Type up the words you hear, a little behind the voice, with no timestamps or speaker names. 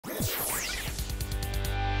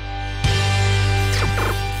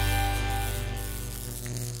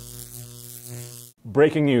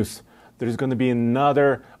Breaking news. There's going to be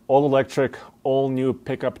another all-electric, all-new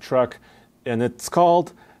pickup truck, and it's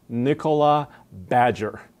called Nikola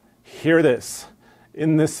Badger. Here it is.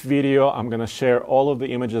 In this video, I'm going to share all of the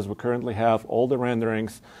images we currently have, all the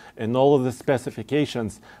renderings, and all of the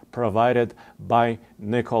specifications provided by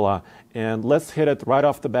Nikola. And let's hit it right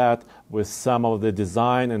off the bat with some of the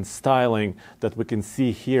design and styling that we can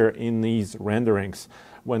see here in these renderings.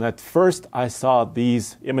 When at first I saw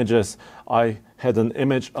these images, I had an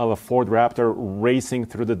image of a Ford Raptor racing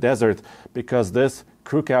through the desert, because this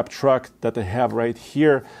crew cab truck that I have right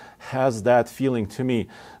here has that feeling to me.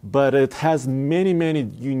 But it has many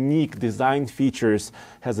unique design features.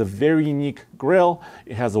 Has a very unique grille,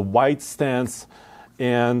 it has a wide stance,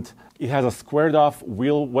 and it has a squared off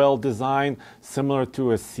wheel well design similar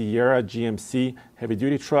to a Sierra GMC heavy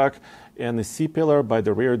duty truck, and the C-pillar by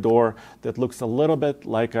the rear door that looks a little bit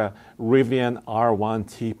like a Rivian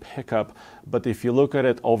R1T pickup. But if you look at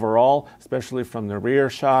it overall, especially from the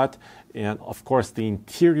rear shot, and of course the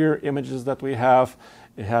interior images that we have,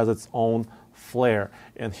 it has its own flair.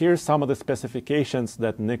 And here's some of the specifications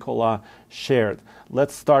that Nikola shared.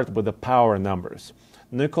 Let's start with the power numbers.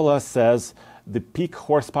 Nikola says the peak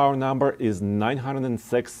horsepower number is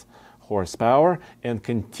 906 horsepower, and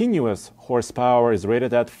continuous horsepower is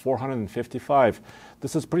rated at 455.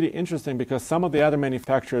 This is pretty interesting because some of the other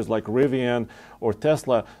manufacturers like Rivian or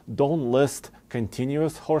Tesla don't list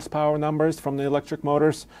continuous horsepower numbers from the electric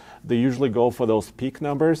motors. They usually go for those peak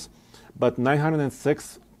numbers. But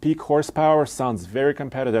 906 peak horsepower sounds very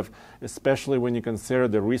competitive, especially when you consider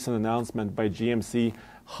the recent announcement by GMC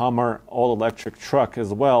Hummer all-electric truck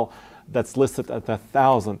as well, that's listed at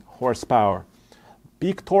 1,000 horsepower.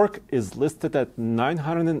 Peak torque is listed at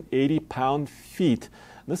 980 pound-feet.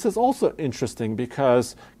 This is also interesting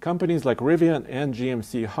because companies like Rivian and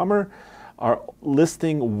GMC Hummer are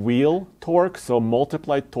listing wheel torque, so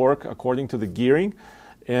multiplied torque according to the gearing,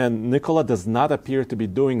 and Nikola does not appear to be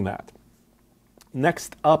doing that.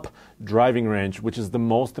 Next up, driving range, which is the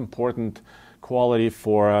most important quality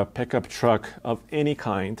for a pickup truck of any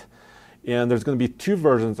kind. And there's going to be two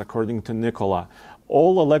versions according to Nikola.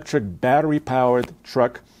 All-electric battery-powered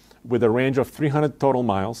truck with a range of 300 total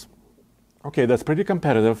miles. Okay, that's pretty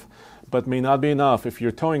competitive, but may not be enough if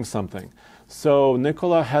you're towing something. So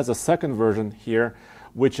Nikola has a second version here,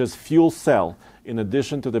 which is fuel cell in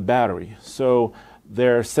addition to the battery. So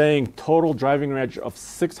they're saying total driving range of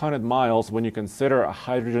 600 miles when you consider a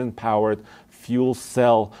hydrogen-powered fuel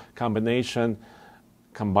cell combination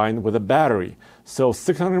combined with a battery. So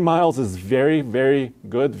 600 miles is very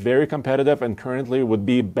good, very competitive, and currently would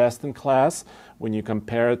be best in class when you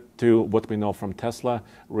compare it to what we know from Tesla,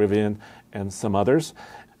 Rivian, and some others.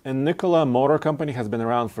 And Nikola Motor Company has been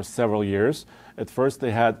around for several years. At first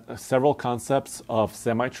they had several concepts of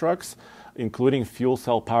semi-trucks, including fuel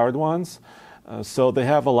cell powered ones. So they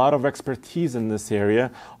have a lot of expertise in this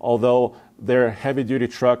area, although their heavy-duty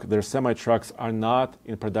truck, their semi-trucks are not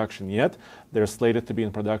in production yet. They're slated to be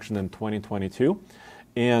in production in 2022.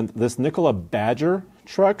 And this Nikola Badger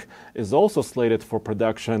truck is also slated for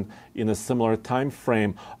production in a similar time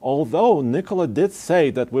frame, although Nikola did say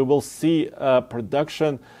that we will see a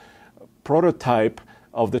production prototype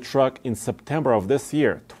of the truck in September of this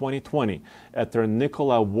year, 2020, at their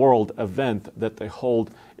Nikola World event that they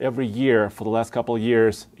hold every year for the last couple of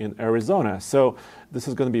years in Arizona. So this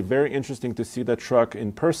is going to be very interesting to see that truck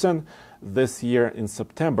in person this year in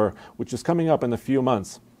September, which is coming up in a few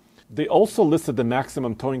months. They also listed the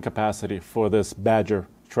maximum towing capacity for this Badger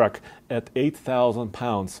truck at 8,000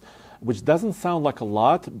 pounds, which doesn't sound like a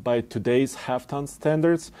lot by today's half-ton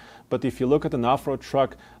standards, but if you look at an off-road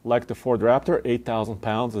truck like the Ford Raptor, 8,000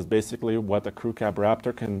 pounds is basically what a crew cab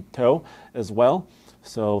Raptor can tow as well.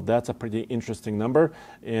 So that's a pretty interesting number.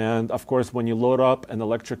 And of course, when you load up an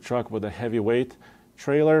electric truck with a heavyweight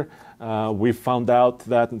trailer, we found out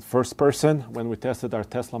that in first person, when we tested our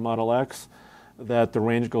Tesla Model X, that the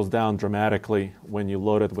range goes down dramatically when you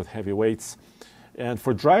load it with heavy weights. And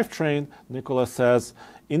for drivetrain, Nikola says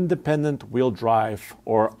independent wheel drive,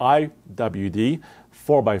 or IWD,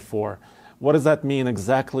 4x4. What does that mean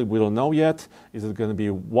exactly? We don't know yet. Is it going to be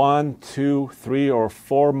 1, 2, 3, or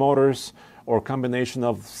 4 motors, or a combination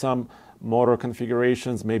of some motor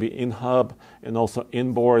configurations, maybe in-hub and also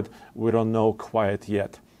inboard? We don't know quite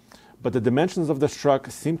yet. But the dimensions of this truck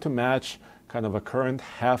seem to match kind of a current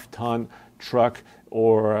half-ton truck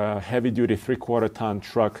or a heavy-duty 3/4 ton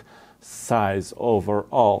truck size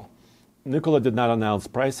overall. Nikola did not announce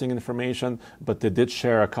pricing information, but they did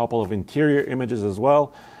share a couple of interior images as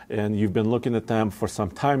well, and you've been looking at them for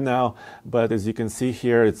some time now. But as you can see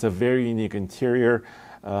here, it's a very unique interior,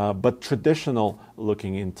 but traditional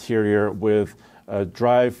looking interior with a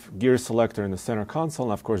drive gear selector in the center console,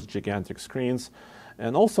 and of course gigantic screens,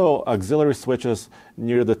 and also auxiliary switches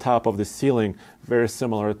near the top of the ceiling, very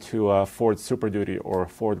similar to a Ford Super Duty or a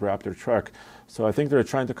Ford Raptor truck. So I think they're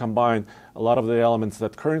trying to combine a lot of the elements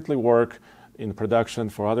that currently work in production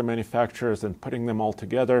for other manufacturers and putting them all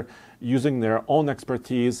together, using their own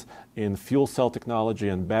expertise in fuel cell technology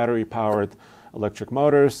and battery-powered electric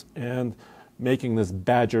motors, and making this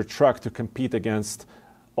Badger truck to compete against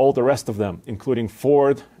all the rest of them, including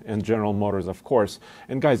Ford and General Motors, of course.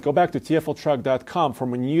 And guys, go back to tfltruck.com for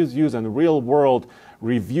news, use, and real-world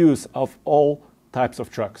reviews of all types of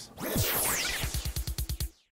trucks.